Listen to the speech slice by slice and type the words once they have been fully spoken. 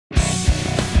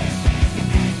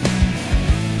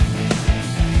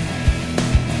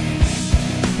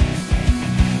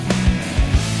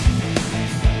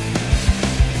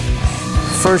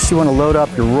First you want to load up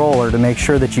your roller to make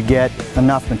sure that you get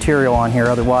enough material on here,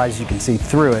 otherwise you can see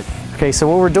through it. Okay, so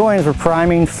what we're doing is we're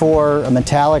priming for a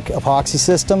metallic epoxy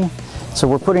system. So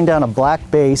we're putting down a black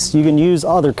base. You can use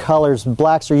other colors.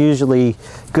 Blacks are usually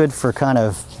good for kind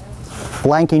of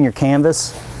blanking your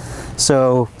canvas.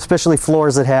 So especially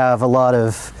floors that have a lot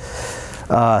of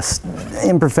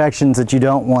imperfections that you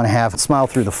don't want to have smile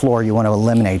through the floor, you want to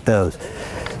eliminate those.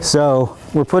 So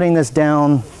we're putting this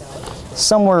down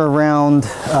somewhere around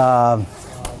on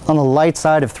the light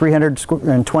side of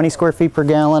 320 square feet per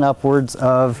gallon, upwards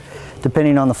of,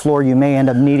 depending on the floor, you may end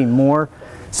up needing more.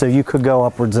 So you could go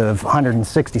upwards of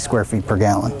 160 square feet per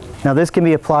gallon. Now this can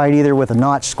be applied either with a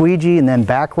notch squeegee and then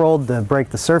back rolled to break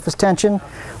the surface tension,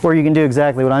 or you can do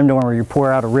exactly what I'm doing, where you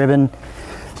pour out a ribbon,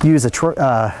 use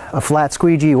a flat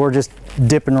squeegee, or just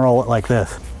dip and roll it like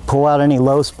this. Pull out any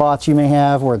low spots you may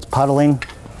have where it's puddling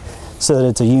so that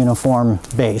it's a uniform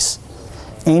base.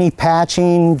 Any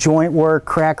patching, joint work,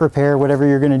 crack repair, whatever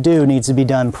you're going to do needs to be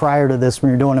done prior to this when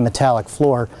you're doing a metallic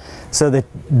floor, so that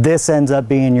this ends up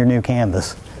being your new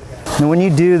canvas. And when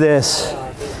you do this,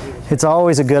 it's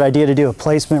always a good idea to do a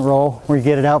placement roll where you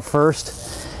get it out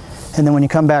first, and then when you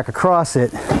come back across it,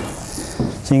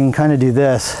 so you can kind of do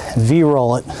this,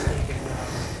 V-roll it.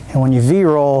 And when you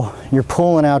V-roll, you're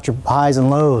pulling out your highs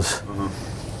and lows.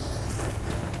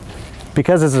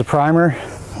 Because it's a primer,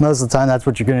 most of the time that's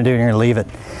what you're going to do, and you're going to leave it.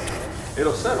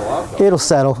 It'll settle out though. It'll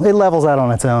settle. It levels out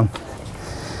on its own.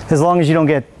 As long as you don't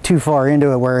get too far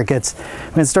into it where it gets,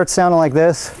 when it starts sounding like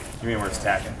this. You mean where it's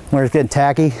tacking? Where it's getting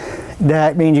tacky,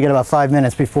 that means you get about 5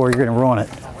 minutes before you're going to ruin it.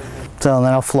 So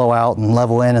then I'll flow out and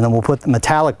level in, and then we'll put the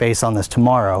metallic base on this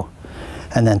tomorrow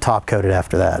and then top coat it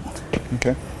after that.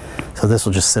 Okay. So this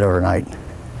will just sit overnight.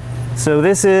 So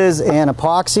this is an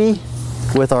epoxy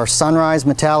with our Sunrise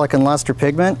metallic and luster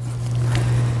pigment.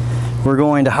 We're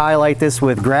going to highlight this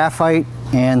with graphite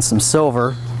and some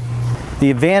silver.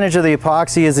 The advantage of the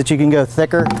epoxy is that you can go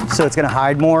thicker, so it's going to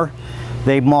hide more.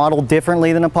 They model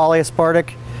differently than a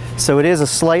polyaspartic, so it is a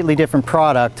slightly different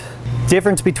product.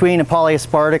 Difference between a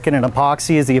polyaspartic and an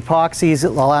epoxy is the epoxy is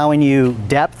allowing you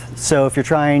depth. So if you're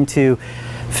trying to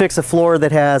fix a floor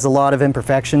that has a lot of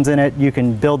imperfections in it, you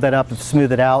can build that up and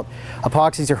smooth it out.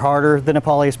 Epoxies are harder than a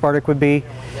polyaspartic would be,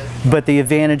 but the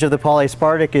advantage of the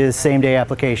polyaspartic is same day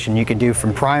application. You can do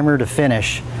from primer to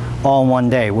finish all in one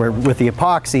day, where with the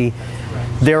epoxy,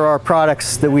 there are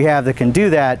products that we have that can do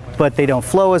that, but they don't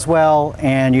flow as well,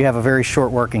 and you have a very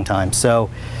short working time. So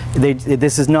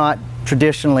this is not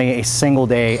traditionally a single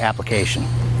day application.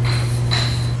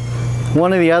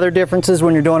 One of the other differences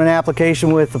when you're doing an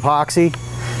application with epoxy,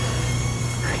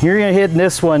 you're going to hit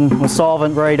this one with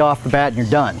solvent right off the bat and you're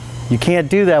done. You can't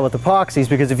do that with epoxies,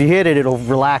 because if you hit it, it'll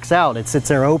relax out. It sits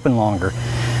there open longer.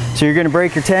 So you're going to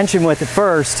break your tension with it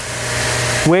first,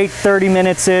 wait 30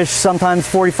 minutes-ish, sometimes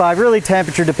 45, really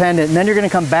temperature dependent, and then you're going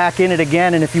to come back in it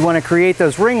again, and if you want to create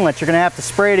those ringlets, you're going to have to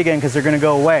spray it again because they're going to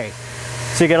go away.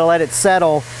 So you got to let it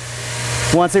settle.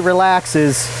 Once it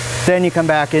relaxes, then you come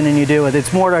back in and you do it.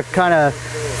 It's more to kind of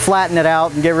flatten it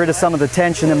out and get rid of some of the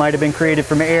tension that might have been created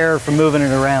from air from moving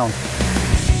it around.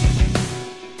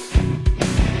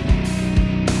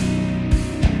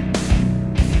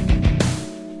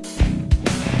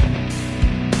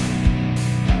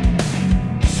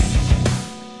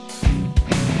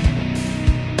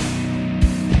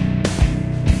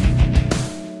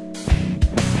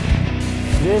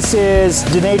 This is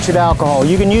denatured alcohol.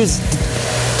 You can use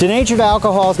denatured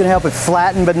alcohol. Is going to help it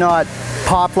flatten but not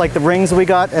pop like the rings we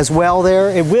got as well there.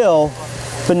 It will,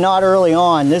 but not early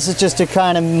on. This is just to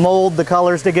kind of mold the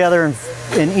colors together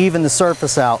and even the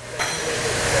surface out.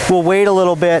 We'll wait a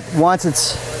little bit once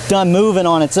it's done moving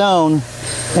on its own,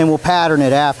 and we'll pattern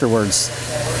it afterwards.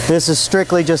 This is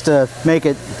strictly just to make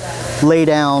it lay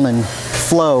down and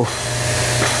flow.